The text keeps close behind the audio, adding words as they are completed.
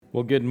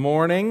Well, good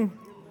morning.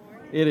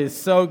 It is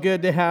so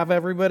good to have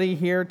everybody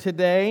here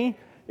today.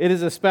 It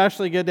is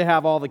especially good to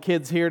have all the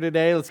kids here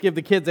today. Let's give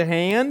the kids a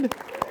hand.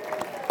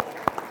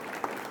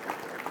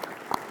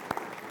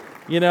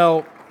 You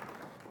know,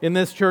 in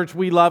this church,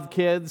 we love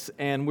kids,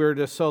 and we're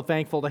just so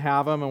thankful to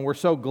have them, and we're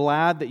so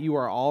glad that you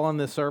are all in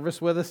this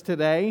service with us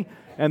today.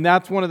 And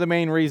that's one of the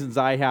main reasons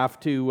I have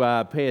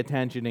to pay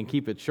attention and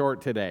keep it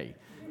short today,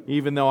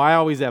 even though I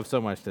always have so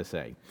much to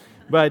say.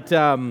 But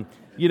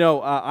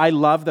I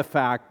love the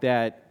fact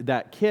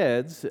that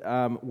kids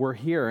were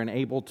here and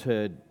able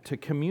to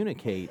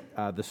communicate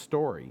the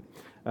story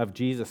of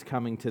Jesus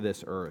coming to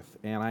this earth.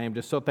 And I am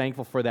just so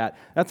thankful for that.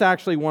 That's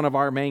actually one of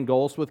our main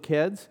goals with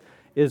kids,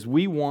 is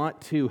we want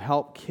to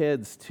help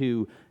kids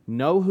to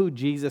know who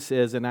Jesus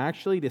is and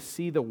actually to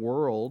see the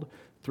world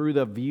through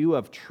the view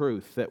of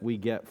truth that we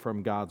get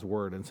from God's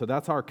Word. And so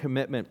that's our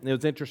commitment. It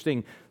was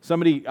interesting.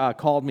 Somebody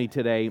called me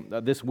today,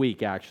 this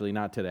week actually,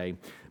 not today,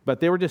 but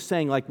they were just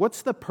saying, like,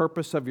 what's the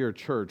purpose of your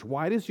church?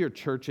 Why does your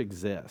church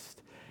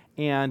exist?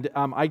 And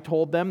I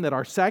told them that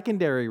our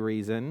secondary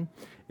reason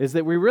is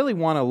that we really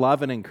want to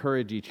love and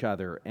encourage each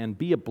other and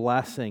be a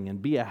blessing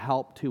and be a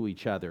help to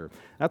each other.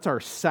 That's our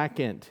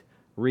second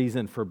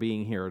reason for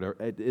being here,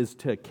 is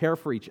to care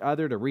for each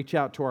other, to reach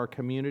out to our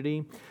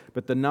community.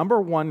 But the number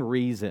one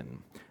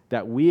reason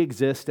that we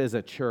exist as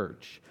a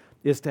church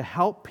is to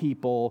help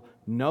people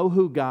know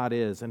who God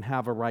is and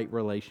have a right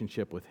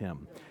relationship with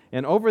Him.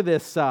 And over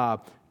this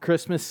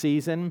Christmas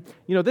season,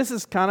 this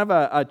is kind of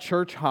a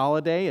church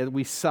holiday as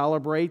we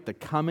celebrate the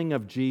coming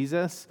of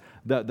Jesus,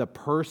 the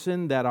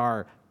person that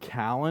our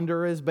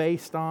calendar is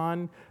based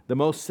on, the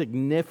most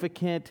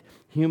significant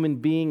human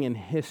being in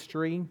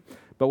history.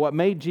 But what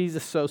made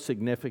Jesus so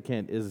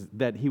significant is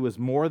that He was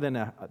more than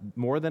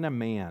a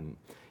man.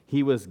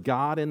 He was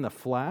God in the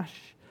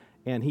flesh,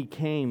 and He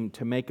came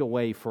to make a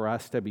way for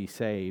us to be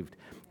saved.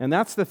 And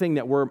that's the thing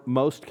that we're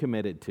most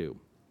committed to,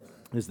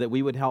 is that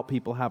we would help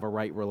people have a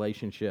right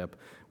relationship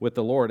with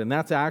the Lord. And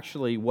that's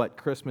actually what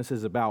Christmas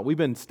is about. We've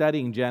been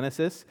studying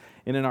Genesis,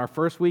 and in our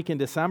first week in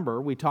December,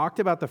 we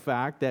talked about the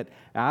fact that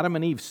Adam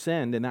and Eve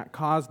sinned, and that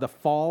caused the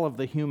fall of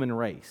the human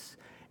race.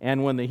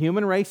 And when the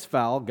human race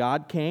fell,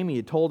 God came, He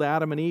had told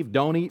Adam and Eve,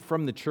 don't eat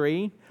from the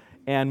tree.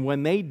 And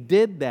when they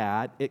did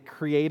that, it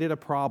created a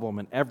problem.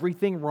 And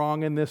everything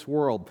wrong in this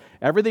world,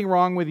 everything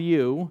wrong with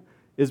you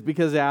is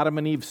because Adam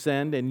and Eve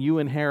sinned and you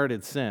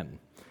inherited sin.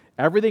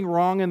 Everything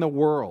wrong in the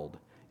world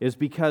is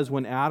because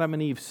when Adam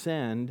and Eve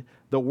sinned,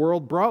 the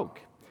world broke.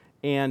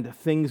 And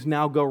things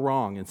now go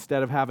wrong.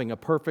 Instead of having a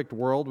perfect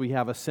world, we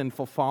have a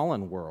sinful,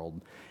 fallen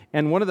world.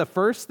 And one of the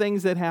first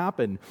things that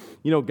happened,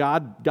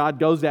 God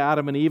goes to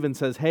Adam and Eve and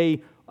says,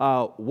 hey,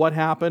 what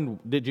happened?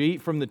 Did you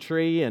eat from the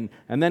tree? And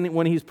then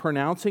when He's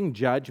pronouncing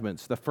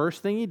judgments, the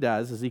first thing He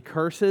does is He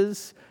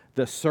curses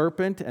the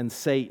serpent and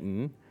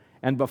Satan.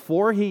 And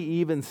before He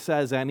even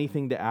says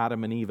anything to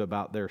Adam and Eve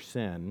about their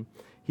sin,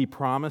 He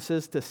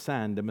promises to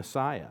send a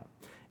Messiah.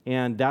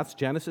 And that's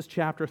Genesis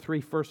chapter 3,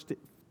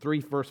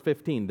 verse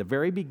 15. The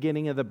very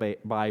beginning of the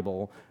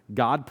Bible,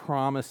 God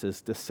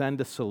promises to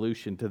send a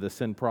solution to the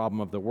sin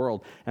problem of the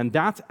world. And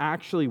that's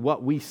actually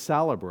what we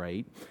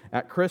celebrate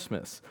at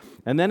Christmas.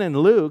 And then in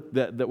Luke,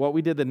 what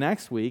we did the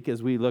next week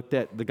is we looked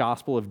at the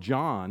Gospel of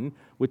John,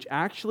 which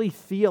actually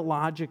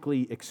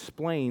theologically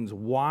explains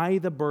why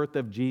the birth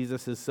of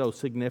Jesus is so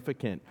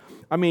significant.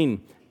 I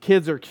mean,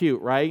 kids are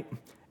cute, right?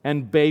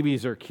 And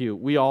babies are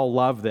cute. We all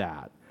love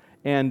that.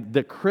 And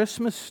the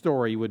Christmas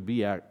story would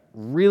be a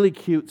really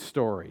cute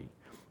story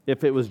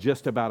if it was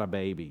just about a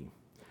baby.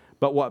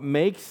 But what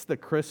makes the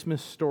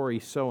Christmas story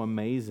so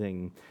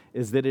amazing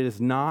is that it is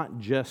not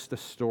just a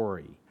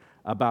story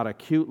about a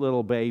cute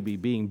little baby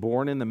being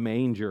born in the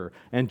manger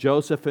and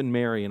Joseph and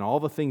Mary and all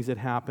the things that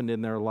happened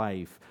in their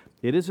life.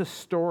 It is a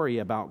story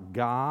about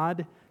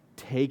God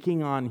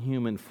taking on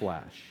human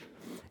flesh.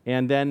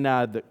 And then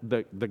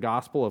the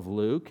Gospel of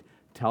Luke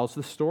tells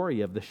the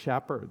story of the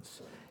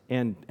shepherds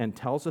and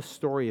tells a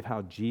story of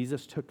how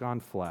Jesus took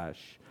on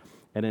flesh.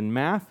 And in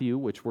Matthew,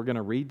 which we're going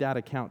to read that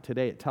account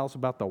today, it tells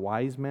about the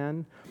wise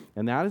men.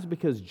 And that is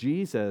because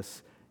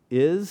Jesus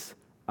is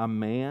a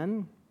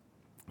man,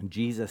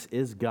 Jesus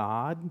is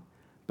God,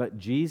 but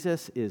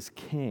Jesus is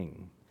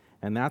king.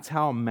 And that's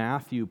how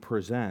Matthew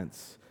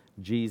presents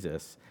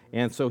Jesus.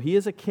 And so He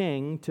is a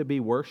king to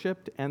be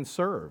worshiped and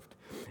served.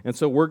 And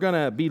so we're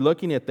going to be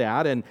looking at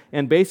that.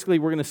 And basically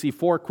we're going to see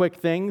four quick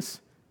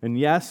things. And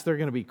yes, they're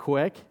going to be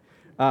quick.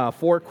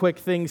 Four quick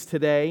things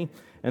today.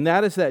 And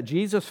that is that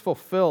Jesus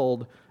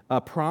fulfilled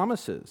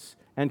promises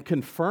and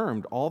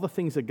confirmed all the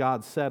things that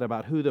God said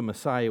about who the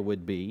Messiah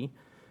would be.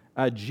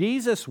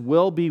 Jesus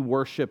will be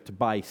worshiped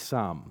by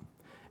some.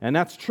 And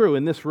that's true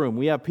in this room.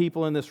 We have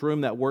people in this room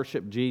that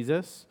worship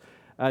Jesus.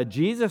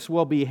 Jesus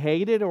will be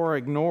hated or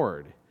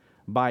ignored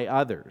by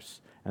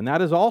others. And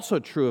that is also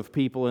true of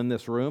people in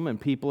this room and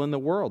people in the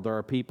world. There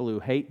are people who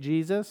hate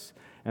Jesus,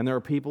 and there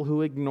are people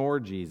who ignore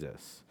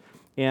Jesus.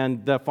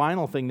 And the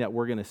final thing that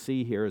we're going to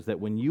see here is that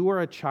when you are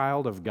a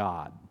child of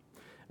God,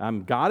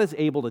 God is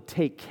able to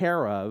take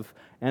care of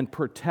and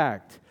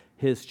protect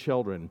his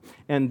children.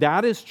 And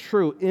that is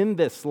true in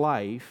this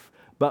life,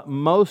 but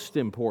most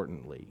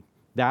importantly,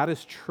 that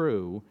is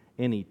true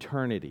in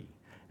eternity.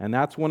 And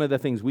that's one of the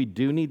things we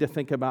do need to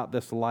think about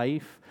this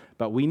life,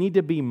 but we need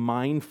to be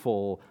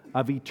mindful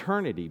of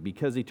eternity,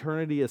 because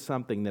eternity is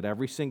something that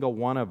every single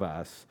one of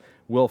us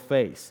will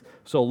face.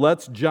 So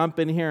let's jump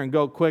in here and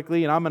go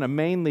quickly, and I'm going to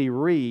mainly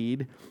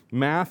read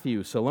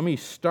Matthew. So let me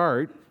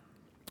start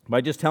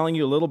by just telling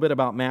you a little bit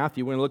about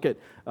Matthew. We're going to look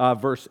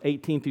at verse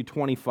 18 through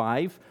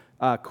 25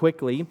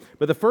 quickly.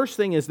 But the first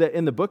thing is that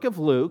in the book of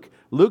Luke,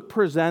 Luke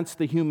presents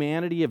the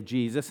humanity of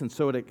Jesus, and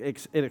so it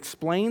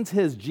explains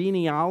his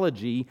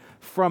genealogy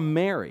from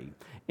Mary.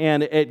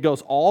 And it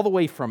goes all the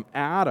way from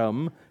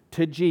Adam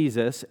to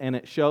Jesus, and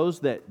it shows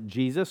that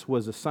Jesus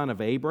was a son of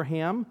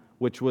Abraham,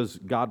 which was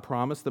God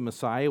promised the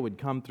Messiah would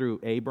come through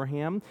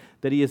Abraham,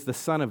 that he is the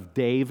son of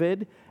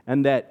David,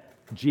 and that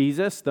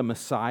Jesus, the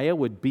Messiah,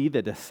 would be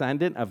the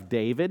descendant of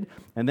David.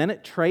 And then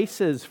it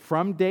traces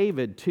from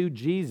David to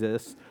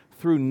Jesus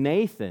through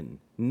Nathan,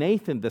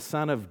 the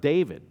son of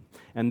David.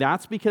 And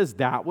that's because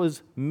that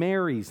was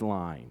Mary's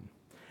line.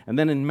 And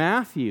then in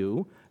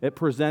Matthew, it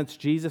presents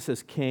Jesus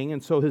as king,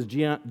 and so his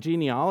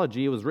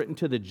genealogy, it was written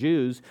to the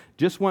Jews,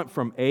 just went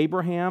from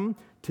Abraham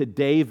to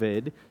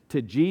David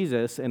to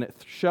Jesus, and it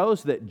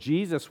shows that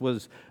Jesus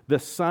was the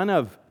son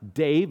of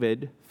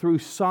David through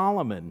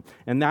Solomon,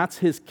 and that's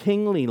his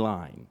kingly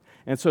line.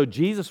 And so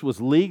Jesus was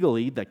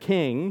legally the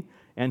king,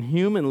 and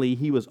humanly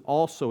he was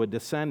also a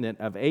descendant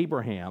of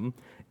Abraham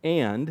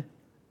and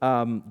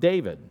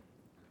David.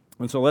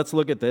 And so let's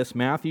look at this.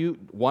 Matthew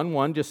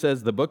 1:1 just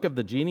says, the book of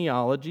the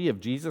genealogy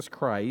of Jesus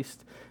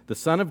Christ, the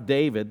son of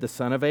David, the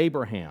son of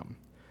Abraham.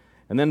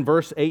 And then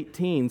verse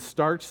 18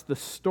 starts the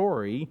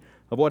story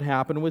of what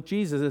happened with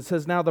Jesus. It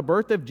says, now the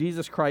birth of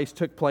Jesus Christ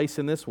took place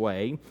in this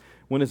way.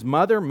 When his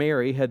mother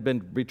Mary had been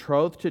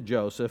betrothed to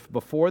Joseph,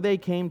 before they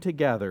came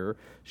together,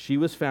 she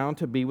was found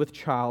to be with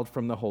child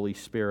from the Holy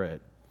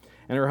Spirit.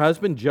 And her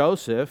husband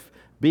Joseph,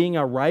 being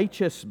a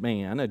righteous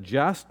man, a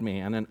just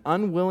man, and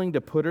unwilling to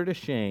put her to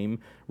shame,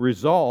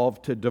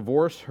 resolved to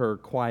divorce her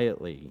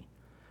quietly.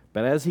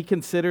 But as he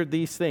considered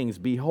these things,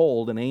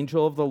 behold, an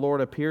angel of the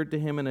Lord appeared to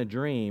him in a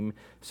dream,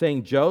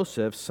 saying,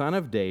 Joseph, son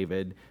of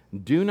David,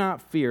 do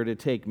not fear to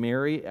take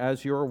Mary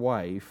as your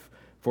wife,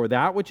 for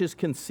that which is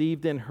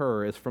conceived in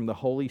her is from the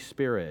Holy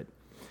Spirit.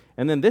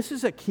 And then this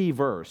is a key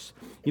verse.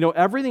 You know,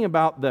 everything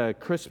about the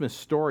Christmas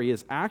story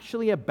is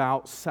actually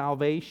about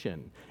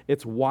salvation.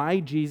 It's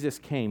why Jesus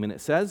came. And it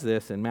says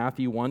this in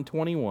Matthew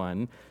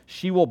 1:21,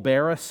 she will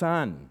bear a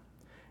son,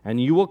 and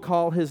you will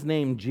call his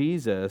name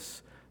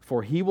Jesus,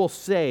 for he will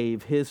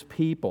save his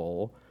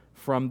people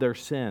from their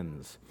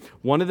sins.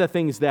 One of the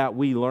things that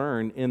we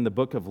learn in the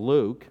book of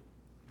Luke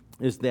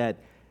is that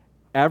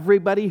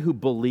everybody who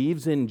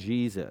believes in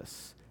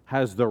Jesus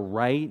has the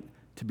right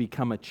to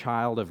become a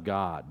child of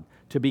God,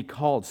 to be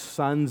called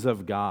sons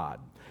of God.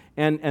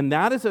 And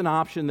that is an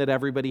option that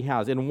everybody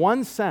has. In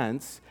one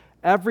sense,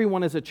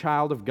 everyone is a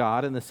child of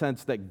God in the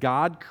sense that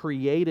God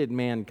created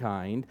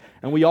mankind,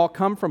 and we all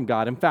come from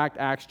God. In fact,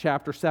 Acts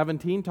chapter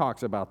 17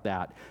 talks about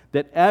that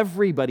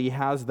everybody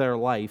has their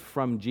life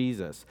from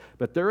Jesus.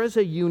 But there is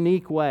a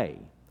unique way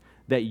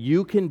that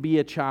you can be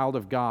a child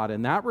of God,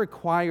 and that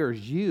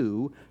requires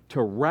you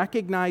to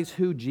recognize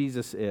who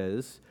Jesus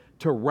is,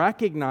 to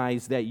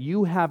recognize that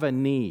you have a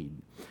need,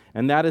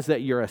 and that is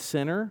that you're a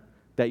sinner,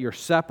 that you're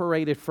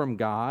separated from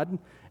God,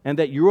 and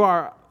that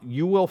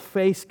you will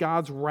face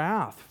God's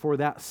wrath for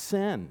that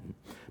sin.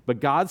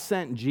 But God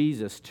sent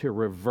Jesus to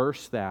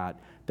reverse that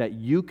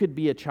you could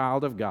be a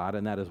child of God,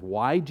 and that is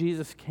why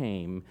Jesus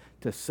came,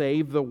 to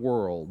save the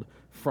world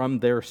from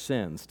their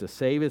sins, to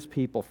save his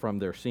people from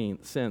their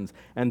sins.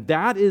 And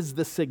that is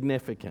the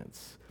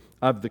significance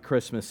of the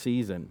Christmas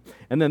season.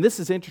 And then this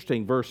is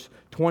interesting, verse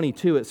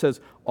 22, it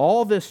says,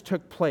 all this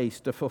took place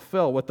to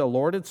fulfill what the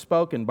Lord had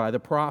spoken by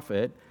the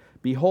prophet.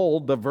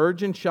 Behold, the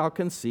virgin shall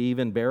conceive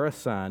and bear a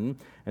son,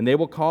 and they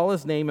will call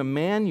his name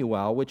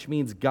Emmanuel, which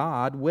means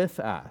God with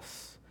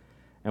us.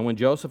 And when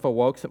Joseph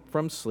awoke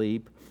from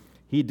sleep,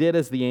 he did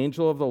as the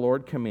angel of the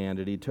Lord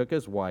commanded. He took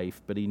his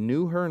wife, but he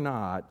knew her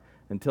not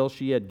until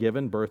she had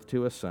given birth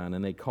to a son,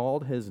 and they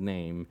called his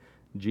name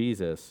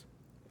Jesus.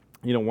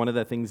 You know, one of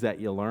the things that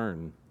you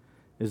learn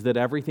is that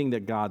everything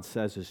that God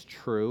says is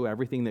true.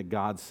 Everything that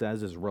God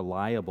says is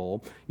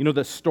reliable. You know,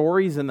 the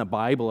stories in the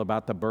Bible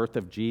about the birth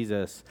of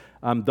Jesus,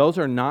 those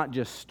are not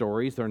just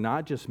stories. They're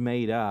not just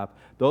made up.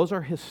 Those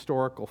are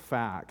historical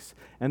facts.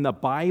 And the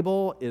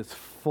Bible is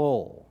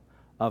full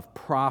of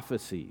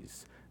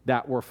prophecies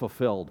that were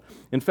fulfilled.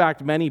 In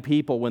fact, many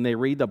people, when they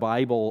read the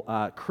Bible,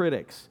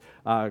 critics,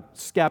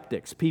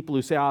 skeptics, people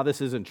who say,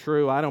 this isn't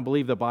true, I don't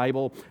believe the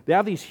Bible, they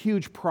have these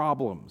huge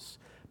problems.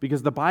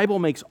 Because the Bible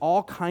makes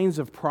all kinds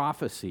of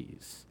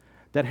prophecies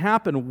that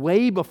happen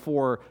way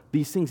before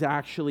these things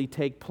actually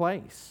take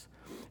place.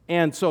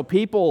 And so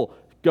people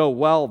go,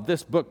 well,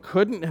 this book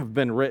couldn't have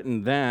been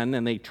written then,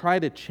 and they try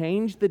to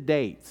change the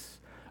dates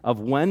of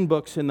when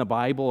books in the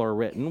Bible are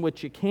written,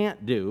 which you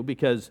can't do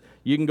because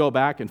you can go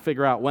back and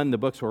figure out when the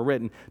books were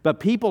written. But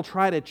people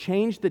try to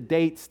change the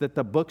dates that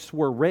the books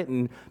were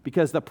written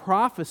because the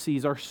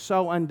prophecies are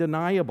so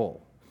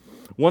undeniable.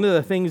 One of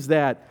the things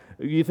that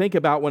you think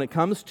about when it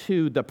comes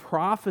to the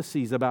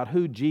prophecies about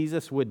who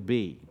Jesus would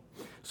be.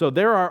 So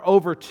there are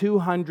over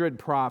 200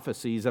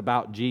 prophecies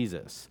about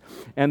Jesus.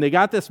 And they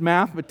got this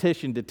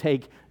mathematician to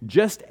take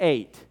just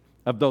 8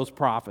 of those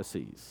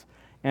prophecies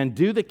and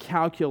do the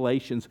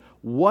calculations.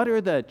 What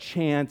are the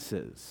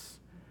chances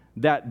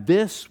that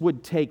this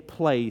would take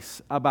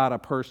place about a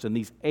person?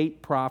 These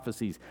 8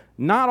 prophecies.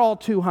 Not all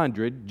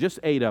 200, just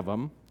 8 of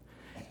them.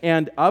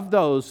 And of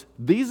those,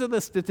 these are the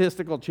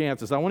statistical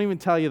chances. I won't even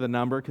tell you the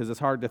number because it's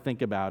hard to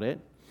think about it.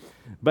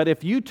 But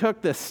if you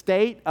took the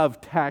state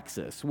of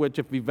Texas, which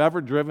if you've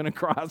ever driven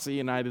across the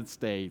United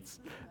States,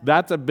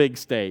 that's a big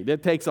state.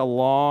 It takes a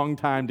long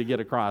time to get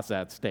across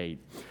that state.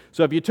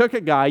 So if you took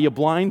a guy, you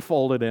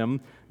blindfolded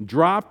him,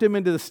 dropped him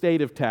into the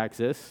state of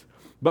Texas,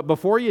 but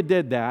before you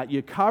did that,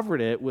 you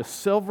covered it with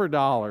silver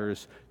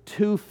dollars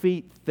 2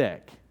 feet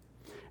thick.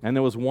 And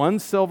there was one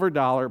silver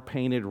dollar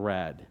painted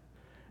red.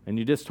 And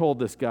you just told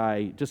this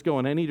guy, just go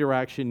in any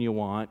direction you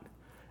want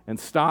and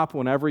stop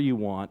whenever you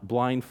want,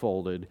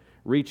 blindfolded,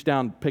 reach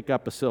down, pick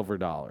up a silver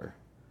dollar.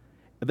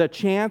 The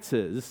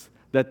chances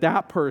that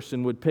that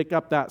person would pick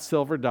up that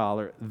silver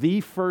dollar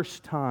the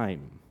first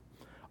time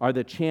are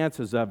the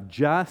chances of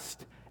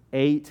just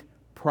 8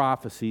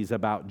 prophecies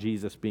about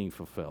Jesus being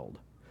fulfilled.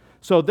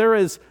 So there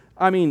is,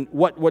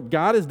 what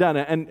God has done,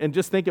 and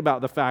just think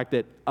about the fact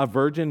that a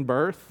virgin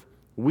birth,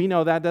 we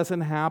know that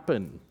doesn't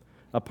happen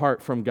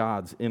apart from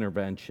God's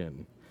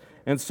intervention.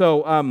 And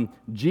so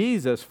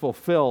Jesus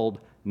fulfilled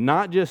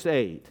not just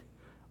 8,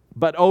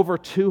 but over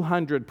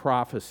 200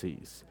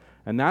 prophecies.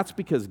 And that's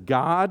because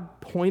God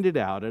pointed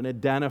out and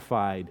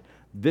identified,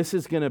 this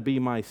is going to be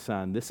my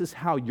son. This is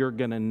how you're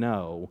going to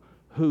know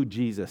who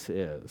Jesus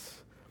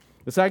is.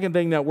 The second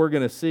thing that we're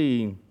going to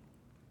see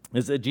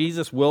is that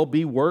Jesus will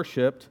be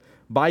worshiped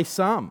by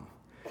some.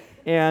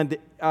 And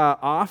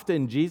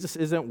often Jesus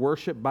isn't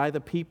worshiped by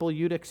the people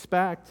you'd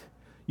expect.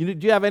 Do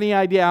you have any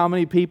idea how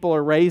many people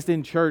are raised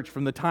in church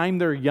from the time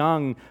they're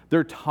young,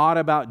 they're taught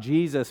about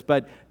Jesus,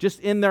 but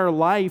just in their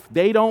life,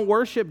 they don't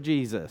worship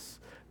Jesus.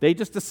 They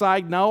just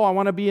decide, no, I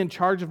want to be in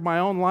charge of my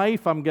own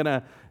life. I'm going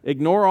to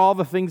ignore all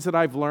the things that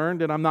I've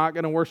learned, and I'm not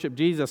going to worship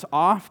Jesus.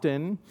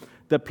 Often,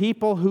 the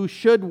people who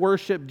should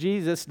worship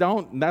Jesus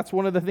don't. And that's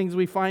one of the things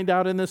we find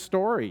out in this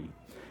story.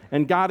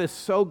 And God is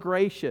so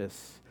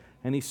gracious,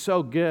 and He's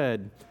so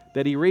good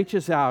that He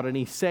reaches out and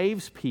He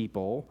saves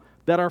people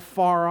that are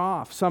far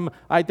off.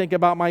 I think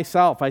about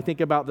myself. I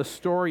think about the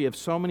story of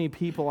so many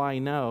people I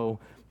know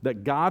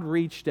that God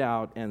reached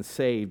out and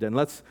saved. And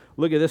let's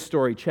look at this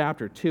story,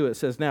 chapter 2. It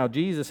says, "Now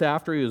Jesus,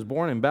 after He was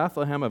born in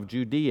Bethlehem of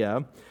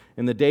Judea,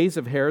 in the days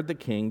of Herod the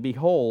king,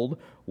 behold,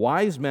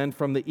 wise men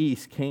from the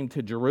east came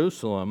to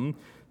Jerusalem,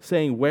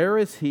 saying, 'Where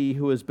is He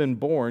who has been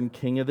born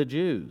King of the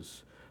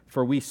Jews?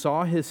 For we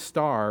saw His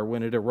star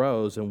when it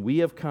arose, and we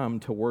have come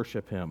to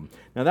worship Him.'"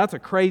 Now that's a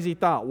crazy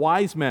thought.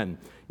 Wise men.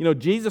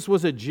 Jesus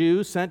was a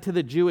Jew sent to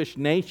the Jewish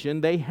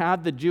nation. They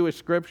had the Jewish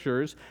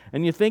scriptures.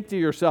 And you think to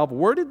yourself,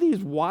 where did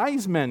these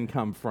wise men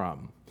come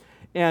from?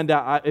 And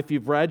if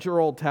you've read your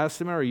Old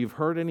Testament or you've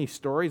heard any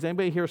stories,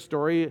 anybody hear a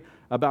story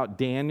about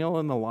Daniel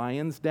in the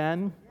lion's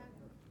den?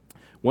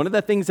 One of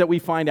the things that we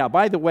find out,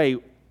 by the way,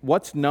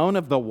 what's known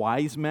of the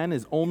wise men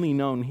is only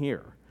known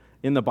here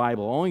in the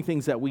Bible, only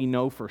things that we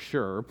know for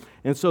sure.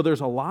 And so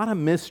there's a lot of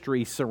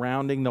mystery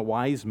surrounding the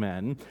wise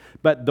men,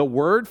 but the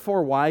word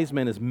for wise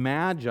men is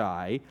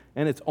magi,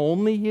 and it's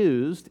only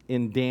used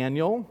in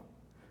Daniel,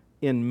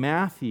 in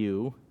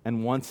Matthew,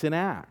 and once in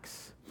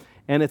Acts.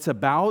 And it's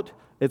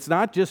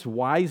not just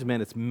wise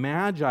men, it's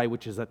magi,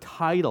 which is a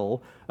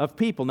title of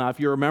people. Now, if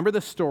you remember the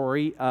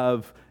story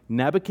of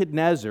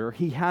Nebuchadnezzar,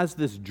 he has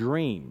this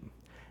dream.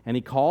 And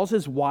he calls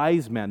his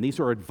wise men. These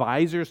are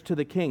advisors to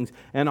the kings.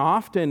 And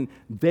often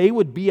they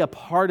would be a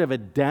part of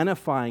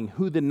identifying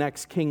who the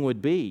next king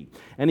would be.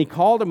 And he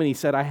called them and he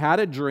said, "I had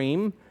a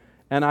dream,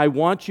 and I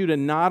want you to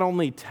not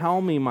only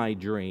tell me my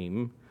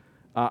dream,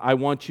 I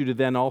want you to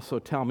then also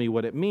tell me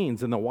what it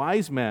means." And the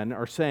wise men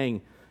are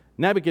saying,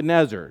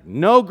 "Nebuchadnezzar,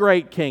 no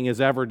great king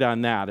has ever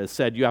done that, has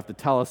said you have to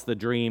tell us the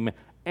dream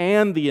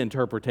and the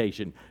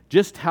interpretation.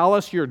 Just tell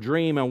us your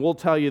dream and we'll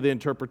tell you the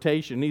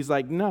interpretation." And he's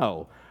like,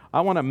 "No. I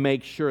want to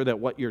make sure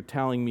that what you're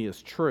telling me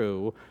is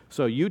true,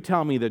 so you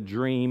tell me the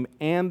dream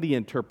and the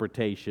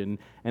interpretation,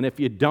 and if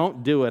you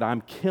don't do it,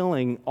 I'm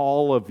killing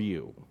all of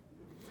you."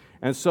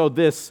 And so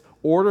this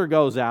order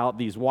goes out.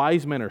 These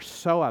wise men are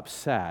so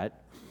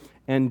upset,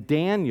 and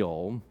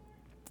Daniel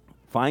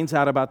finds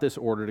out about this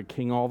order to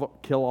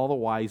kill all the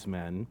wise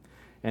men,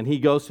 and he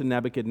goes to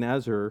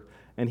Nebuchadnezzar,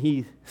 and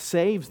he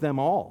saves them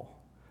all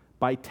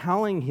by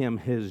telling him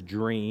his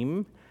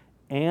dream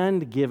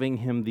and giving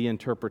him the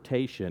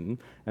interpretation.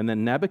 And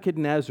then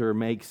Nebuchadnezzar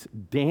makes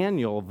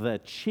Daniel the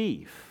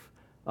chief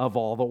of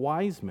all the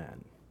wise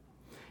men.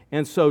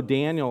 And so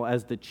Daniel,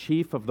 as the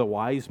chief of the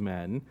wise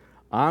men,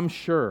 I'm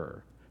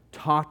sure,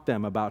 taught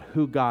them about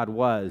who God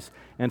was.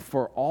 And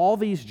for all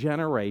these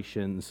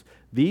generations,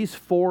 these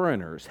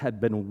foreigners had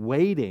been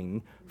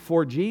waiting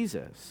for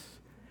Jesus.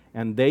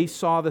 And they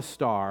saw the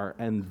star,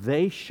 and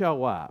they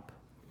show up.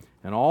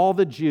 And all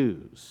the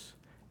Jews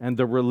and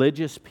the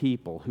religious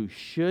people who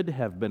should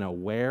have been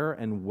aware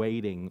and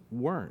waiting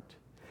weren't.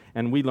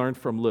 And we learned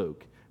from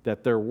Luke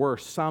that there were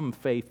some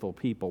faithful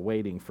people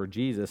waiting for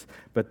Jesus,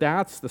 but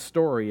that's the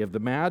story of the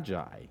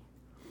Magi.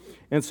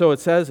 And so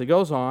it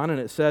goes on, and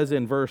it says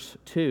in verse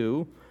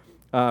 3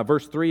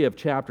 of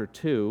chapter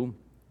 2,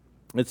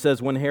 it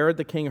says, "When Herod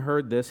the king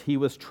heard this, he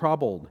was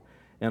troubled,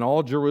 and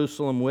all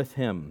Jerusalem with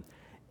him.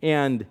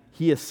 And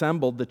he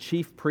assembled the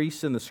chief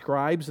priests and the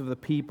scribes of the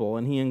people,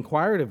 and he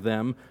inquired of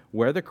them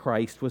where the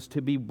Christ was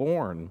to be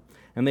born.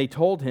 And they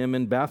told him,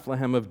 in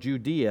Bethlehem of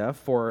Judea,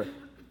 for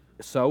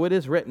so it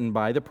is written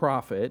by the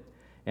prophet,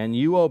 and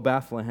you, O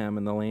Bethlehem,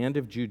 in the land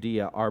of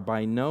Judea, are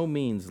by no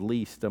means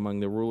least among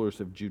the rulers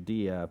of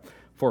Judea,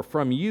 for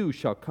from you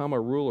shall come a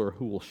ruler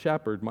who will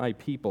shepherd my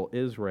people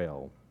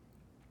Israel."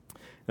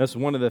 That's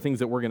one of the things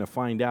that we're going to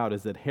find out,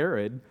 is that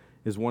Herod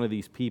is one of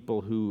these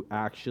people who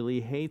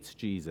actually hates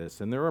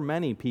Jesus. And there are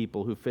many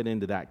people who fit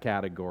into that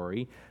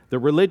category. The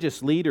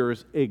religious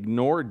leaders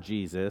ignored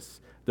Jesus.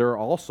 There are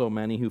also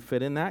many who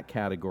fit in that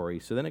category.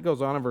 So then it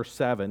goes on in verse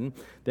 7,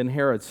 "Then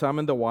Herod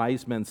summoned the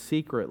wise men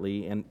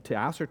secretly and to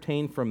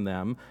ascertain from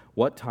them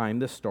what time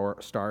the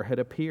star had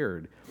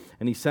appeared.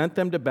 And he sent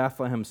them to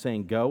Bethlehem,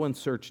 saying, 'Go and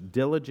search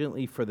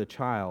diligently for the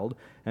child,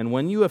 and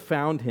when you have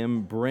found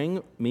him,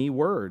 bring me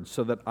word,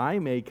 so that I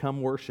may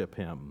come worship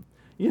him.'"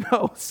 You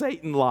know,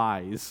 Satan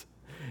lies,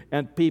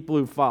 and people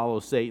who follow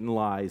Satan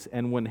lies.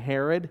 And when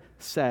Herod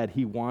said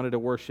he wanted to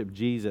worship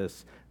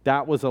Jesus,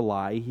 that was a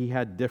lie. He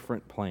had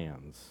different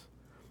plans.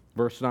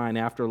 Verse 9,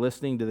 "After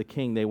listening to the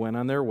king, they went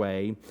on their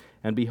way,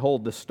 and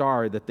behold, the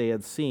star that they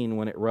had seen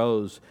when it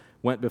rose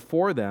went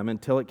before them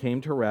until it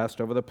came to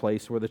rest over the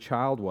place where the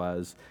child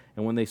was.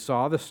 And when they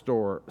saw the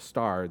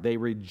star, they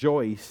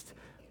rejoiced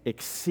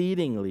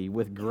exceedingly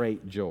with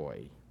great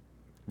joy."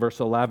 Verse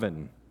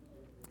 11,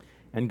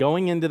 "And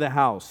going into the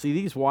house," see,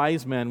 these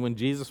wise men, when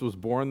Jesus was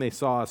born, they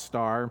saw a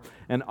star.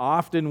 And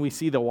often we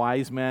see the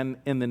wise men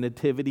in the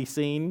nativity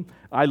scene.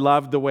 I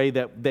love the way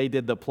that they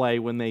did the play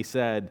when they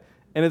said,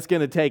 "And it's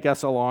going to take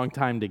us a long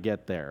time to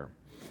get there."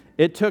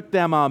 It took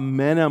them a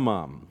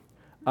minimum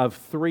of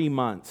 3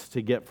 months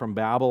to get from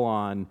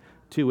Babylon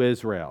to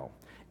Israel,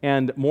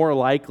 and more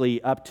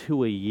likely up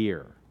to a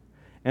year.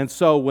 And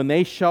so when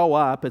they show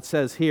up, it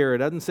says here, it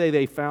doesn't say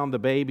they found the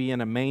baby in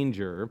a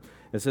manger.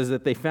 It says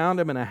that they found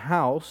him in a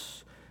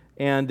house,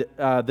 and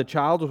the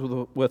child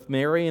was with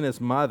Mary and his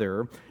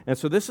mother. And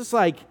so this is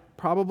like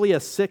probably a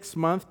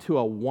 6-month to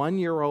a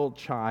 1-year-old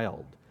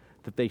child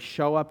that they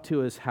show up to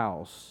his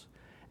house.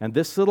 And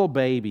this little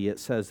baby, it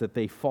says that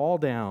they fall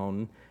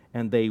down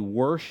and they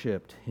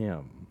worshiped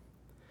him.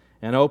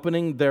 And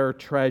opening their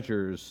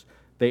treasures,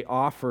 they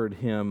offered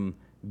him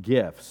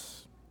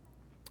gifts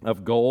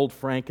of gold,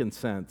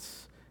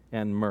 frankincense,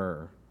 and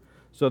myrrh.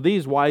 So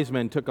these wise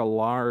men took a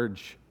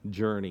large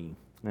journey,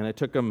 and it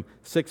took them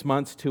 6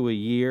 months to a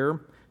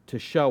year to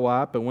show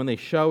up. And when they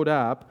showed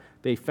up,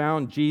 they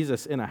found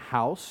Jesus in a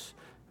house,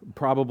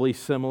 probably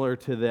similar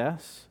to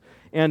this.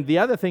 And the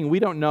other thing, we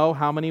don't know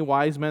how many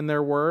wise men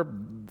there were.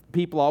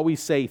 People always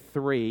say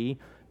 3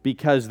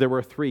 because there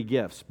were 3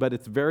 gifts, but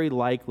it's very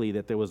likely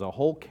that there was a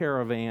whole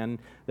caravan,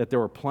 that there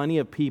were plenty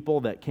of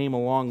people that came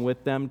along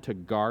with them to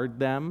guard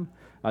them.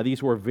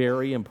 These were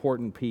very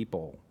important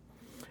people.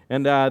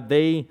 And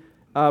they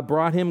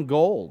brought him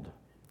gold.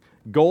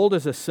 Gold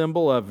is a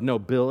symbol of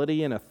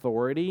nobility and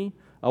authority.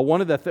 One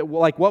of the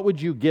like, what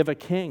would you give a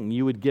king?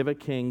 You would give a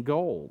king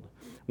gold.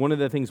 One of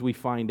the things we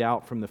find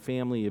out from the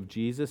family of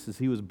Jesus is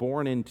he was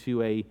born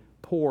into a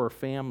poor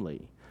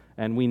family.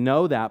 And we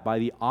know that by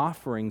the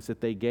offerings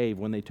that they gave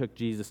when they took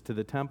Jesus to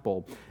the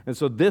temple. And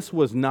so this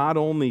was not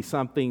only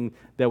something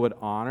that would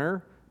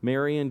honor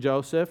Mary and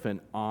Joseph and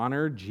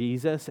honor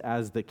Jesus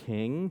as the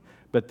king,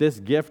 but this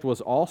gift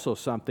was also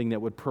something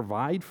that would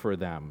provide for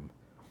them.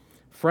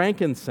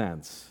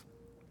 Frankincense.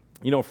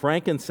 You know,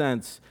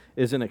 frankincense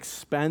is an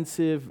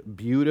expensive,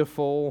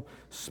 beautiful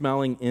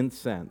smelling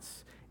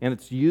incense, and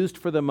it's used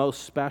for the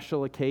most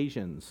special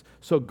occasions.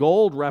 So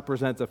gold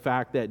represents the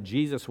fact that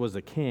Jesus was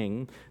a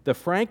king. The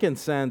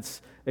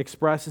frankincense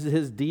expresses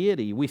his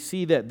deity. We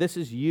see that this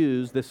is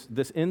used,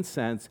 this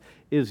incense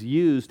is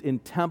used in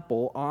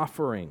temple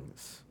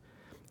offerings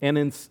and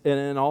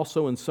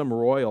also in some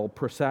royal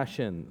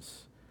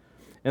processions.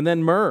 And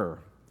then myrrh.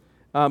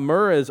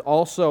 Myrrh is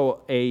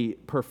also a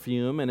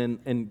perfume, and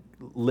in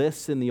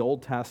lists in the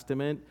Old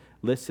Testament,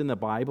 lists in the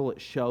Bible, it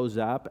shows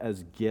up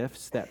as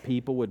gifts that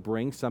people would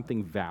bring,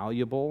 something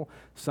valuable,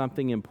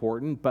 something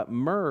important. But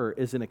myrrh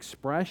is an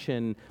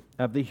expression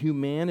of the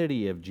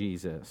humanity of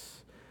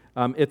Jesus.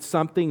 It's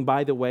something,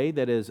 by the way,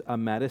 that is a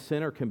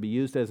medicine or can be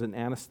used as an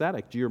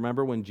anesthetic. Do you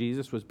remember when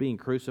Jesus was being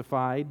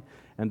crucified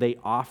and they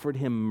offered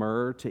him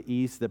myrrh to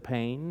ease the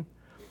pain?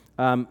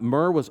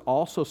 Myrrh was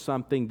also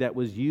something that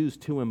was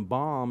used to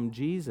embalm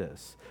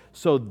Jesus.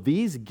 So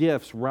these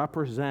gifts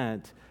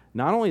represent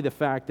not only the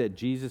fact that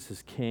Jesus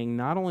is king,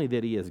 not only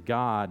that he is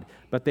God,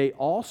 but they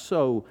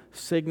also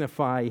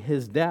signify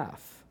his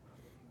death.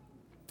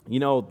 You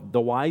know,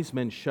 the wise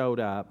men showed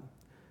up,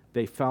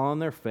 they fell on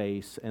their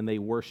face, and they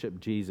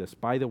worshiped Jesus.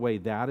 By the way,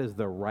 that is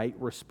the right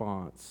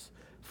response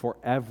for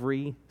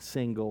every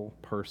single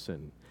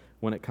person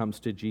when it comes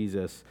to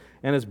Jesus.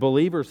 And as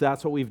believers,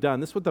 that's what we've done.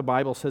 This is what the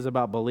Bible says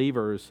about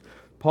believers.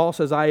 Paul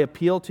says, I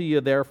appeal to you,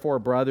 therefore,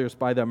 brothers,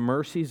 by the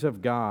mercies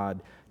of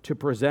God, to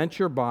present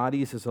your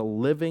bodies as a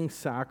living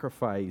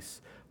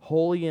sacrifice,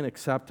 holy and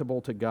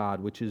acceptable to God,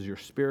 which is your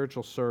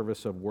spiritual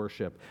service of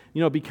worship.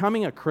 You know,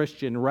 becoming a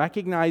Christian,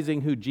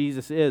 recognizing who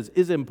Jesus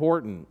is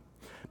important.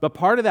 But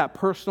part of that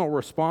personal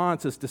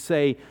response is to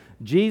say,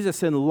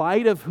 Jesus, in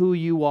light of who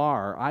you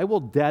are, I will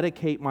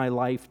dedicate my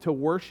life to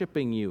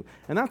worshiping you.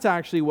 And that's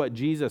actually what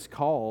Jesus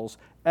calls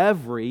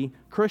every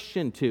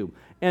Christian to.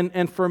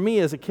 And for me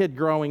as a kid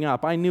growing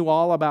up, I knew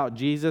all about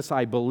Jesus.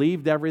 I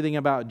believed everything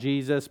about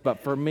Jesus. But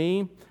for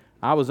me,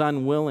 I was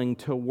unwilling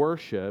to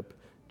worship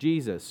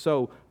Jesus.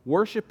 So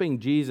worshiping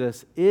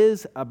Jesus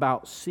is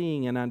about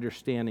seeing and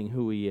understanding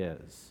who he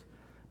is.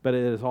 But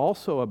it is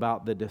also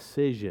about the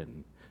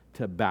decision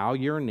to bow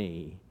your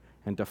knee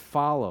and to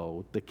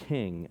follow the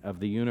King of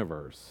the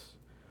universe.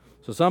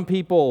 So some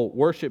people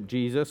worship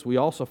Jesus. We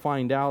also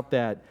find out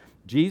that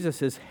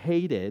Jesus is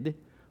hated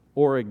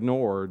or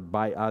ignored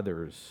by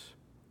others.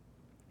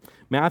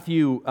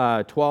 Matthew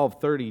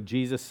 12:30,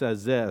 Jesus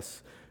says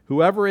this,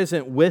 whoever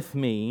isn't with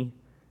me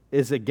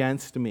is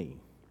against me.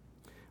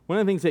 One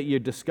of the things that you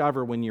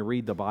discover when you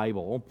read the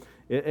Bible,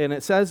 and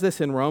it says this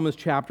in Romans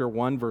chapter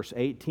 1, verse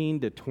 18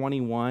 to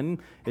 21,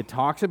 it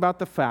talks about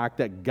the fact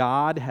that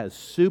God has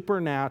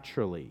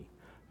supernaturally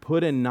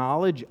put a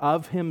knowledge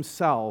of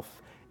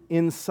himself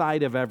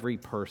inside of every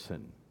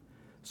person.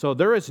 So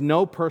there is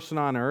no person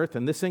on earth,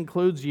 and this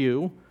includes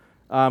you,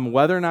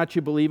 whether or not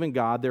you believe in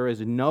God, there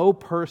is no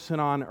person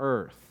on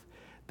earth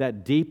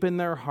that deep in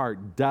their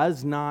heart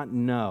does not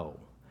know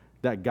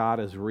that God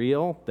is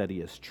real, that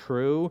he is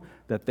true,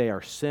 that they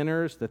are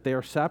sinners, that they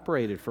are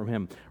separated from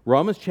him.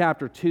 Romans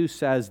chapter 2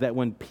 says that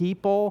when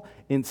people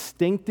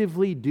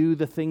instinctively do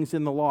the things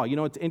in the law, you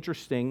know, it's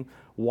interesting,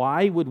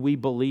 why would we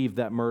believe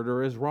that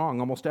murder is wrong?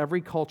 Almost every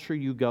culture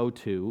you go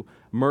to,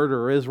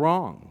 murder is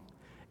wrong.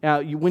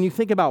 When you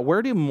think about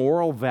where do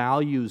moral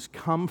values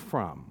come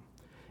from?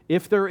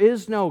 If there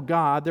is no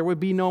God, there would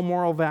be no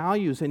moral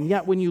values. And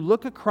yet when you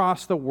look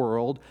across the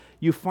world,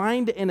 you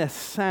find in a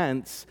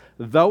sense,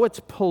 though it's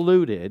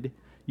polluted,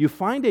 you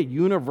find a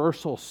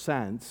universal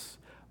sense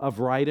of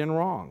right and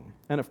wrong.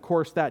 And of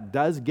course that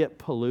does get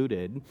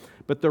polluted.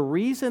 But the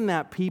reason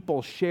that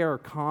people share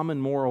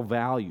common moral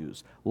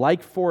values,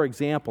 like for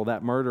example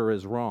that murder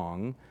is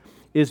wrong,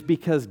 is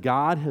because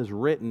God has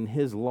written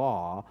his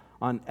law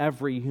on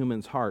every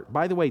human's heart.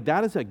 By the way,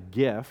 that is a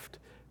gift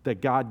that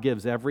God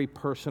gives every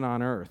person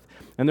on earth.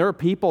 And there are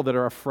people that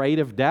are afraid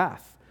of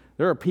death.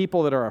 There are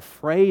people that are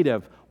afraid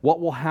of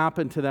what will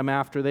happen to them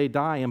after they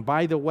die. And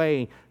by the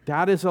way,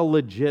 that is a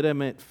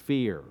legitimate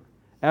fear.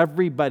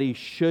 Everybody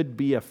should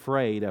be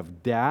afraid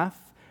of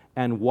death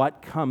and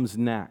what comes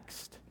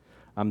next.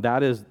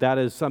 That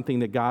is something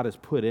that God has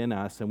put in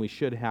us, and we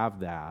should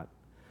have that.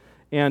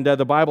 And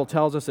the Bible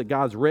tells us that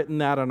God's written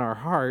that on our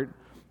heart.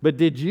 But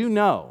did you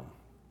know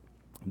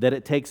that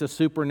it takes a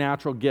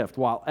supernatural gift?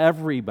 While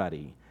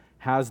everybody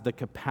has the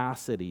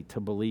capacity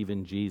to believe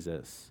in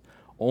Jesus,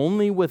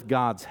 only with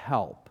God's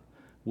help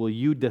will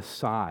you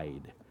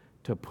decide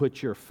to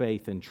put your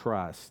faith and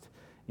trust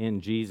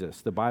in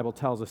Jesus. The Bible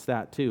tells us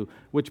that too,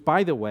 which,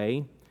 by the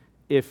way,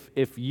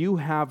 if you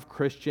have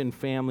Christian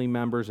family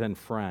members and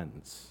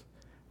friends,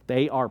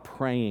 they are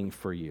praying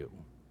for you.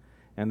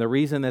 And the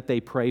reason that they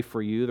pray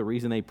for you, the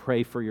reason they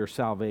pray for your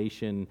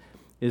salvation,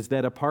 is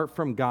that apart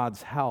from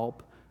God's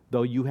help,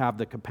 though you have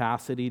the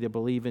capacity to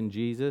believe in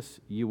Jesus,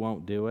 you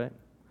won't do it.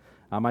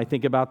 I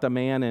think about the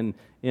man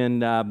in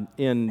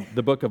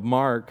the book of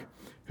Mark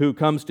who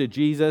comes to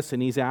Jesus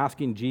and he's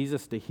asking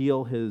Jesus to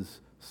heal his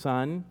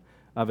son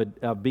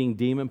of being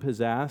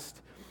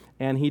demon-possessed.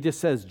 And he just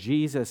says,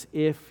 Jesus,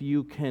 if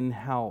you can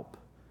help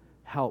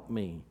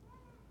me.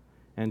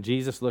 And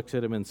Jesus looks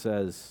at him and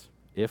says,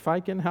 if I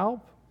can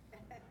help?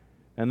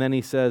 And then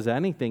he says,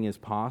 anything is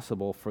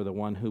possible for the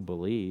one who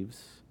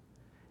believes.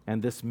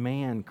 And this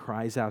man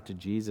cries out to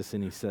Jesus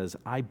and he says,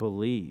 I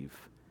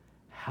believe,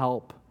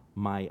 help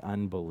my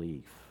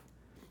unbelief.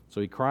 So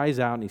he cries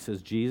out and he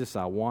says, Jesus,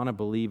 I want to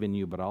believe in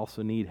you, but I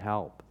also need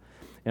help.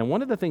 And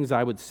one of the things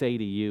I would say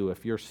to you,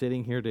 if you're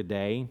sitting here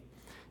today,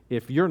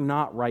 if you're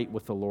not right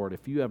with the Lord,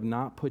 if you have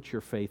not put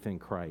your faith in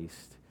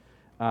Christ,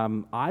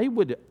 I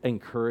would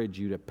encourage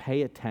you to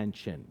pay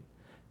attention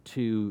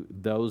to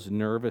those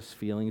nervous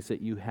feelings that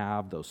you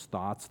have, those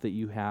thoughts that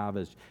you have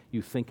as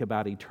you think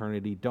about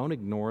eternity. Don't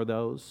ignore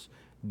those.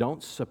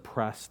 Don't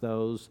suppress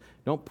those.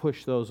 Don't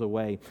push those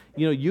away.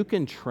 You know, you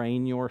can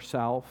train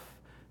yourself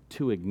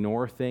to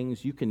ignore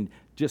things. You can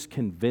just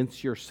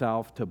convince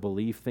yourself to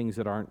believe things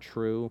that aren't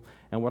true.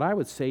 And what I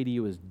would say to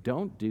you is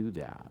don't do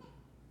that.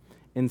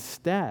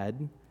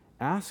 Instead,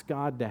 ask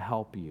God to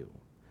help you.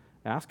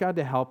 Ask God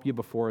to help you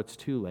before it's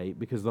too late,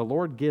 because the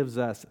Lord gives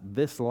us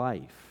this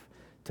life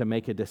to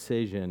make a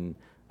decision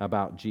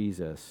about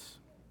Jesus.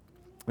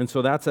 And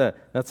so that's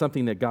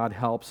something that God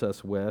helps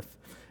us with.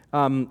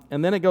 And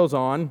then it goes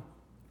on,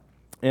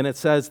 and it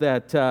says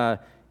that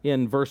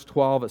in verse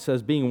 12, it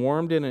says, being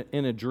warned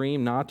in a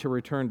dream not to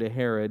return to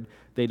Herod,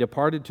 they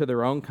departed to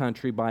their own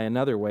country by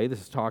another way.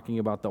 This is talking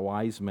about the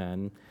wise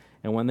men.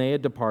 And when they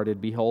had departed,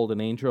 behold,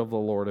 an angel of the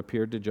Lord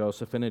appeared to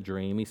Joseph in a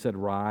dream. He said,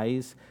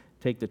 rise,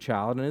 take the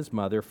child and his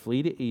mother,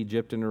 flee to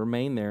Egypt, and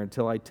remain there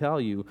until I tell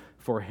you,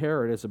 for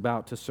Herod is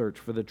about to search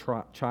for the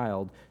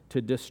child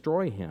to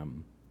destroy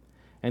him.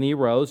 And he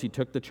rose, he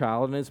took the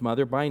child and his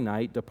mother by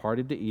night,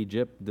 departed to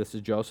Egypt. This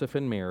is Joseph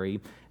and Mary.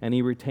 And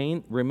he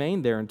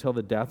remained there until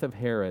the death of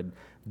Herod.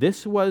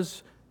 This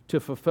was to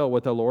fulfill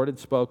what the Lord had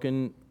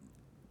spoken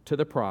to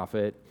the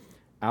prophet,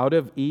 out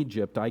of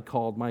Egypt I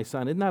called my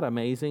son. Isn't that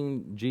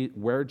amazing?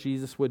 Where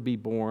Jesus would be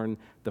born,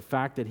 the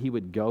fact that he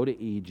would go to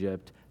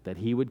Egypt, that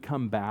he would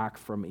come back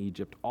from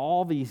Egypt.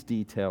 All these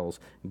details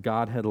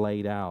God had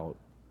laid out.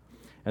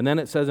 And then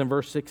it says in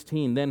verse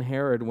 16, then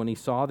Herod, when he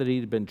saw that he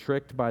had been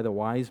tricked by the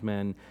wise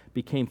men,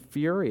 became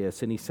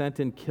furious, and he sent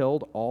and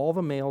killed all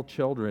the male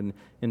children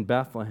in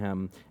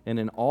Bethlehem and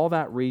in all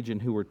that region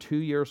who were 2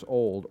 years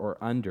old or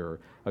under,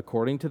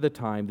 according to the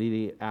time that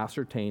he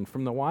ascertained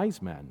from the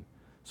wise men.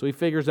 So he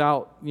figures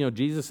out,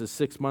 Jesus is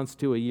 6 months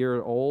to a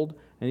year old,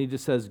 and he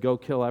just says, go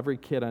kill every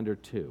kid under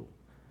 2.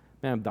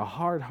 Man, the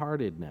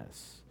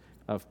hard-heartedness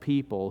of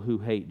people who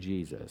hate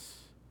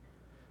Jesus.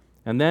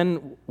 And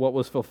then what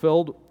was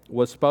fulfilled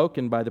was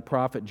spoken by the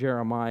prophet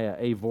Jeremiah.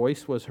 A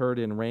voice was heard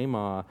in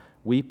Ramah,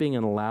 weeping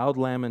in loud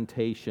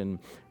lamentation,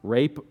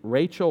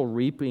 Rachel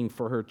weeping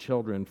for her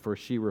children, for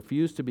she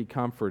refused to be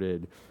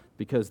comforted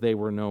because they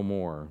were no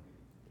more.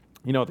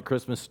 The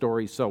Christmas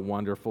story is so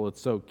wonderful.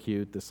 It's so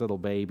cute, this little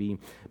baby.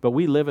 But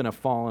we live in a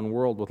fallen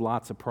world with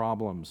lots of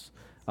problems,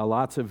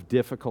 lots of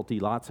difficulty,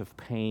 lots of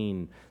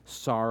pain,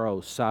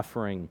 sorrow,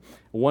 suffering.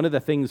 One of the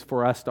things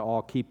for us to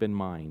all keep in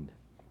mind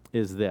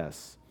is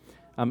this.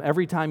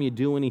 Every time you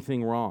do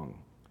anything wrong,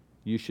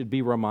 you should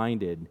be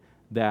reminded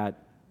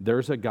that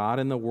there's a God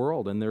in the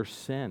world and there's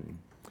sin.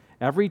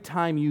 Every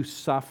time you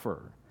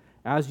suffer,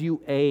 as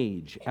you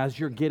age, as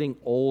you're getting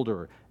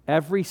older,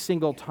 every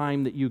single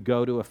time that you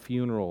go to a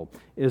funeral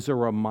is a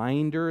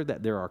reminder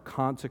that there are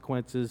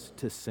consequences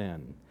to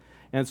sin.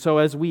 And so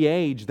as we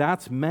age,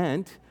 that's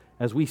meant,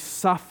 as we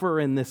suffer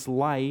in this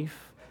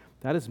life,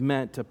 that is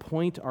meant to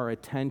point our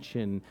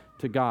attention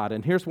to God.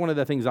 And here's one of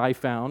the things I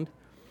found,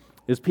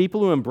 is people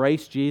who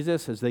embrace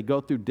Jesus as they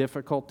go through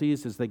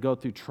difficulties, as they go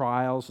through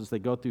trials, as they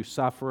go through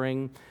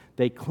suffering,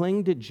 they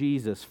cling to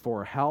Jesus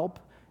for help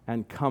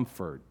and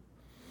comfort.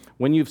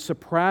 When you've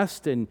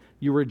suppressed and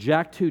you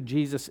reject who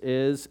Jesus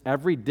is,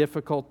 every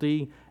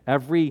difficulty,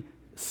 every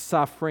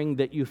suffering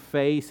that you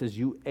face as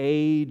you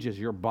age, as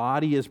your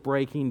body is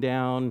breaking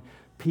down,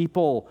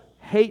 people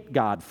hate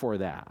God for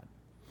that.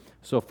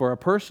 So for a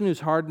person who's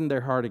hardened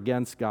their heart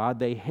against God,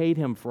 they hate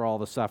him for all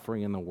the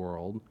suffering in the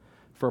world.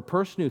 For a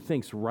person who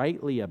thinks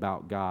rightly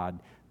about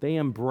God, they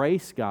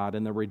embrace God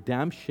and the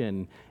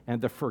redemption and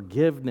the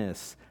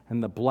forgiveness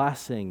and the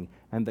blessing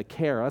and the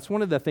care. That's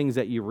one of the things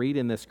that you read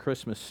in this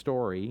Christmas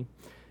story,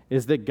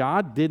 is that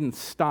God didn't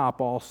stop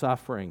all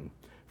suffering.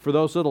 For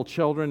those little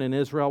children in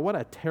Israel, what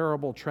a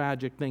terrible,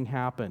 tragic thing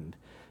happened.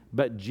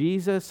 But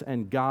Jesus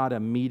and God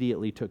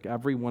immediately took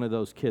every one of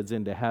those kids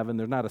into heaven.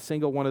 There's not a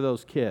single one of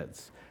those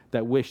kids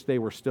that wished they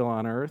were still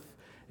on earth.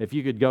 If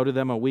you could go to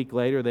them a week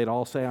later, they'd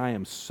all say, I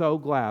am so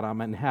glad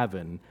I'm in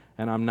heaven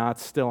and I'm not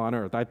still on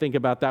earth. I think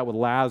about that with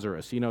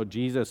Lazarus.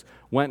 Jesus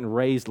went and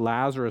raised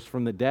Lazarus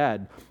from the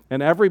dead,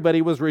 and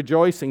everybody was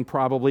rejoicing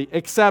probably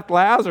except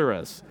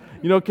Lazarus.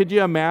 Could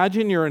you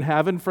imagine you're in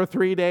heaven for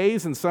 3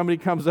 days and somebody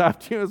comes up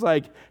to you and is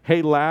like,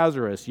 hey,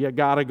 Lazarus, you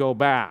got to go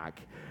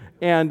back.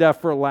 And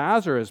for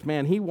Lazarus,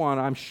 man,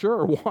 I'm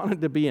sure wanted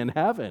to be in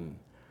heaven.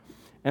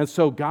 And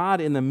so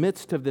God, in the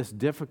midst of this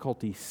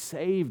difficulty,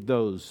 saved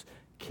those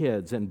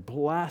kids and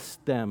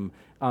blessed them,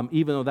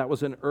 even though that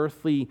was an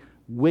earthly,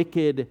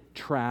 wicked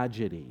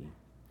tragedy.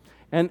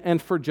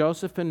 And for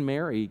Joseph and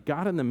Mary,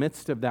 God, in the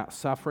midst of that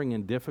suffering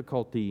and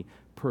difficulty,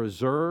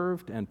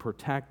 preserved and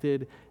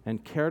protected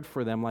and cared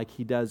for them like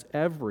he does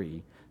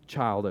every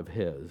child of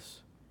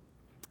his.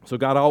 So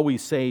God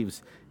always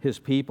saves his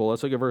people.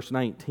 Let's look at verse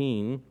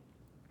 19.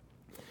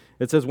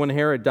 It says, when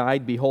Herod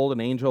died, behold,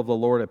 an angel of the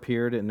Lord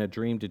appeared in a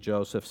dream to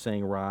Joseph,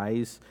 saying,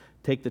 rise,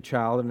 take the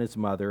child and his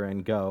mother,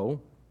 and go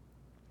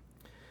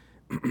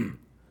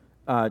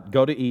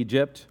to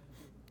Egypt,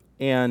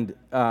 and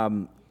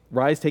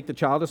rise, take the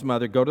child and his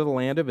mother, go to the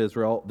land of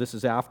Israel. This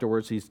is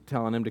afterwards. He's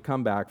telling him to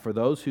come back. For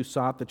those who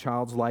sought the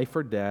child's life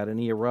are dead.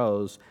 And he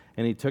arose,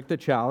 and he took the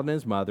child and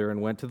his mother,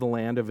 and went to the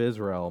land of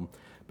Israel.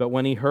 But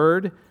when he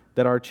heard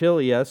that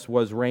Archelaus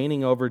was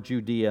reigning over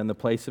Judea in the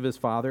place of his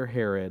father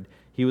Herod,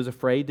 he was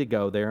afraid to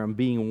go there, and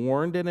being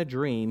warned in a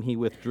dream, he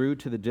withdrew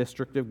to the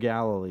district of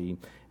Galilee,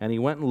 and he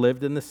went and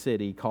lived in the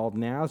city called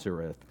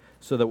Nazareth,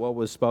 so that what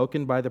was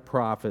spoken by the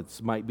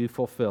prophets might be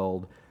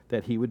fulfilled,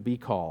 that he would be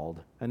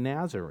called a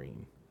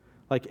Nazarene.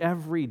 Like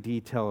every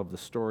detail of the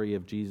story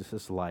of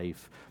Jesus'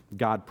 life,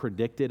 God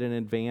predicted in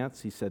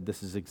advance. He said,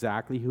 this is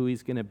exactly who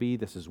he's going to be.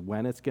 This is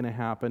when it's going to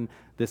happen.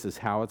 This is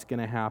how it's going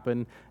to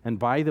happen. And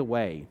by the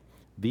way,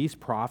 these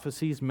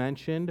prophecies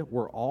mentioned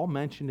were all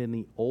mentioned in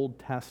the Old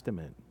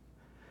Testament.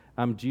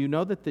 Do you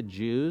know that the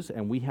Jews,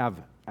 and we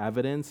have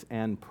evidence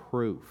and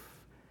proof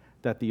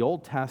that the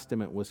Old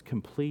Testament was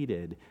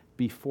completed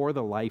before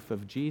the life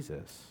of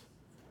Jesus?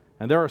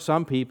 And there are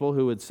some people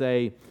who would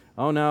say,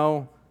 oh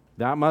no,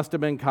 that must have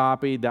been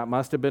copied, that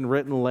must have been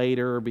written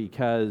later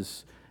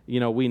because,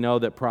 we know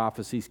that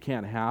prophecies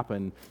can't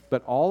happen.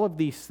 But all of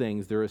these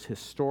things, there is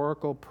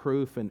historical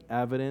proof and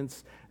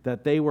evidence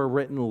that they were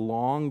written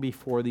long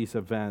before these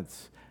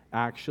events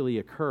actually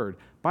occurred.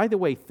 By the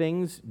way,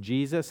 things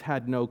Jesus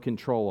had no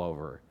control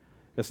over.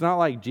 It's not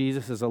like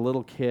Jesus as a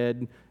little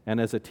kid and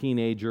as a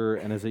teenager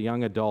and as a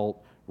young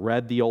adult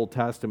read the Old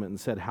Testament and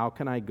said, how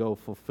can I go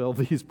fulfill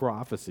these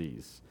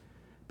prophecies?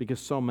 Because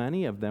so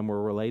many of them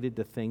were related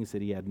to things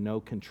that he had no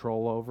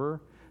control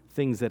over,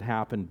 things that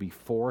happened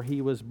before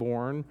he was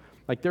born.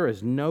 Like there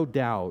is no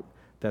doubt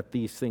that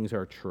these things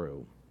are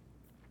true.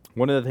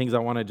 One of the things I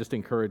want to just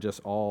encourage us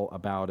all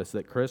about is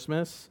that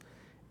Christmas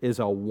is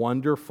a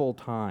wonderful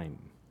time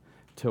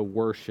to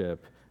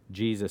worship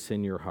Jesus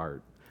in your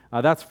heart.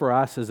 That's for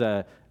us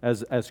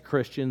as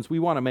Christians. We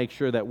want to make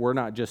sure that we're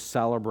not just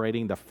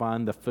celebrating the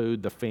fun, the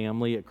food, the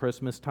family at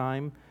Christmas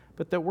time,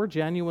 but that we're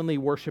genuinely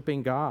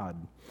worshiping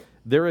God.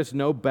 There is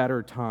no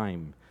better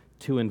time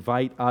to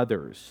invite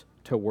others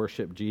to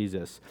worship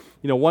Jesus.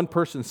 One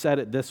person said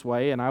it this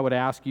way, and I would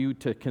ask you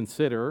to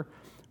consider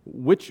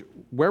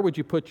where would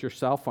you put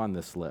yourself on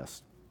this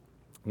list?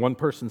 One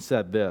person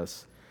said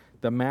this: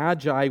 the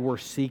Magi were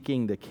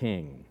seeking the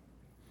king.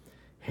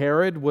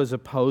 Herod was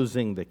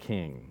opposing the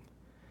king.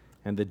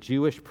 And the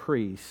Jewish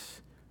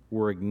priests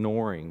were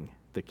ignoring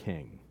the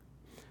king.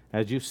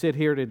 As you sit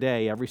here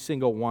today, every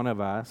single one of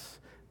us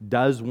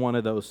does one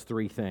of those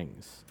three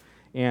things.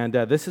 And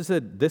this is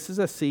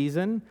a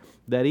season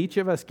that each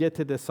of us get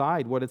to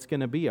decide what it's going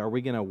to be. Are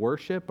we going to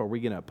worship? Are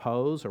we going to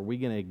oppose? Are we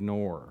going to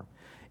ignore?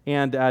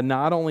 And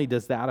not only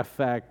does that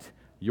affect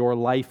your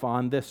life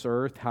on this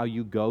earth, how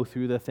you go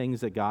through the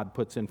things that God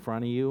puts in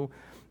front of you,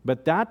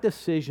 but that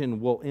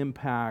decision will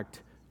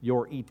impact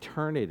your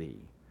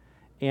eternity.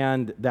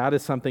 And that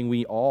is something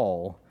we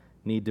all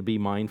need to be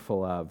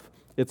mindful of.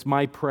 It's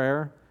my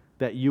prayer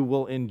that you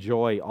will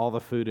enjoy all the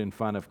food and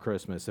fun of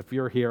Christmas. If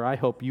you're here, I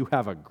hope you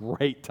have a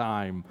great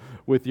time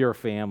with your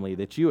family,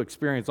 that you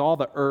experience all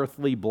the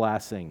earthly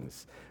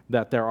blessings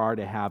that there are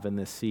to have in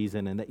this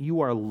season, and that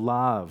you are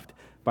loved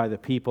by the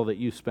people that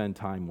you spend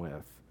time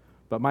with.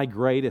 But my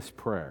greatest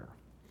prayer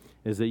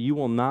is that you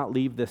will not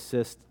leave this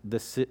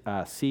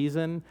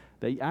season,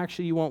 that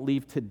actually you won't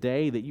leave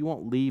today, that you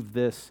won't leave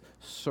this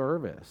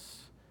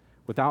service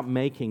without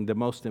making the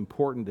most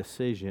important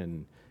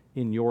decision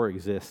in your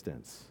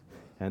existence.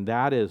 And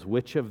that is,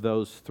 which of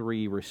those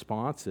three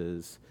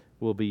responses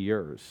will be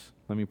yours?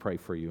 Let me pray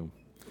for you.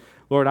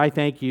 Lord, I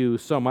thank you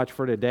so much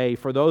for today.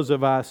 For those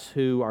of us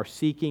who are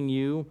seeking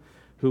you,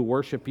 who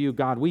worship you,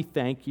 God, we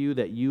thank you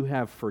that you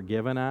have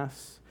forgiven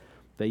us,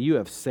 that you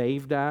have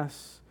saved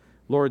us.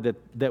 Lord,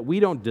 that we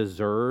don't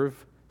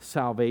deserve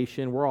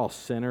salvation. We're all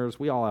sinners.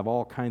 We all have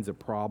all kinds of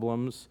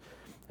problems.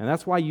 And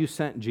that's why you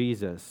sent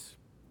Jesus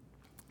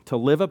to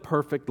live a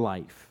perfect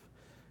life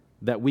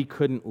that we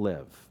couldn't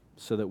live,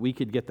 so that we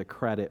could get the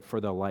credit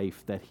for the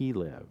life that he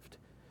lived.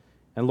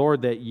 And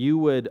Lord, that you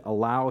would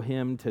allow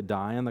him to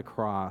die on the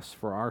cross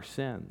for our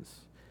sins,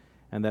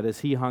 and that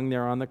as he hung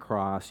there on the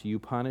cross, you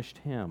punished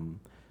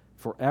him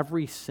for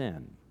every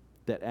sin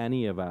that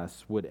any of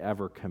us would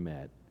ever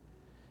commit.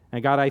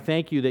 And God, I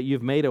thank you that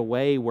you've made a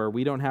way where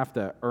we don't have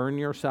to earn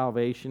your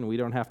salvation, we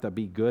don't have to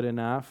be good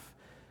enough.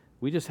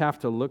 We just have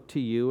to look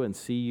to you and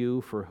see you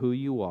for who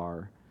you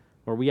are,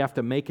 or we have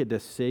to make a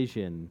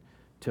decision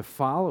to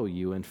follow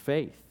you in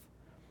faith.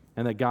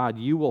 And that, God,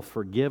 you will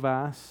forgive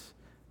us,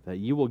 that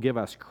you will give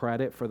us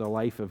credit for the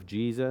life of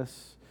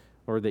Jesus,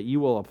 or that you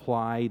will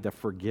apply the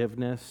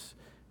forgiveness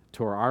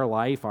to our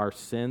life, our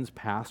sins,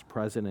 past,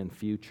 present, and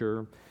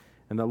future.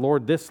 And that,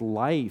 Lord, this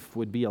life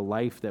would be a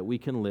life that we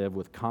can live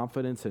with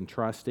confidence and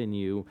trust in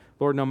you.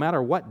 Lord, no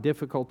matter what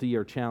difficulty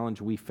or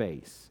challenge we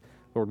face,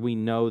 Lord, we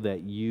know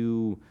that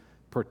you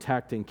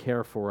protect and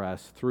care for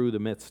us through the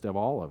midst of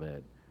all of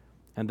it,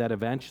 and that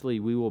eventually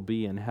we will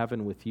be in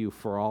heaven with you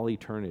for all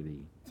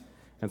eternity.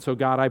 And so,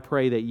 God, I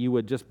pray that you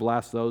would just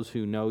bless those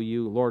who know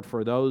you. Lord,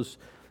 for those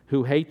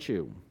who hate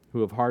you, who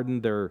have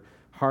hardened their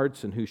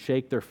hearts and who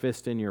shake their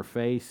fist in your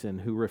face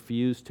and who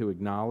refuse to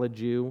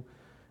acknowledge you,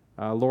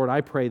 Lord,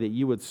 I pray that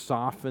you would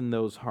soften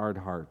those hard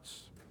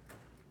hearts.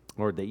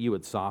 Lord, that you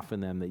would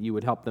soften them, that you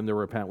would help them to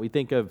repent. We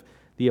think of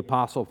the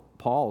Apostle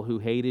Paul, who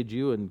hated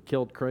you and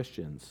killed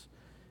Christians,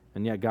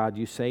 and yet, God,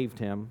 you saved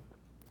him.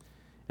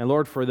 And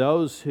Lord, for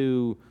those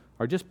who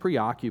are just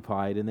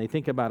preoccupied and they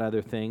think about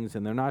other things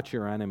and they're not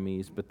your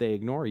enemies, but they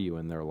ignore you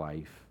in their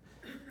life,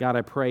 God,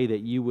 I pray that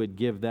you would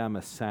give them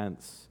a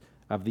sense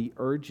of the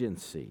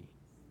urgency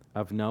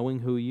of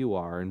knowing who you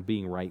are and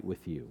being right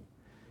with you.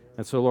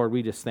 And so, Lord,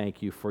 we just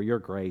thank you for your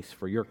grace,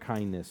 for your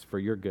kindness, for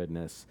your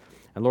goodness.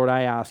 And Lord,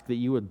 I ask that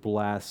you would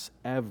bless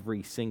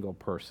every single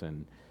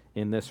person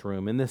in this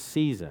room, in this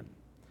season,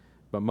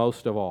 but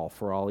most of all,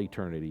 for all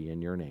eternity,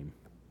 in your name.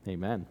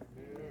 Amen.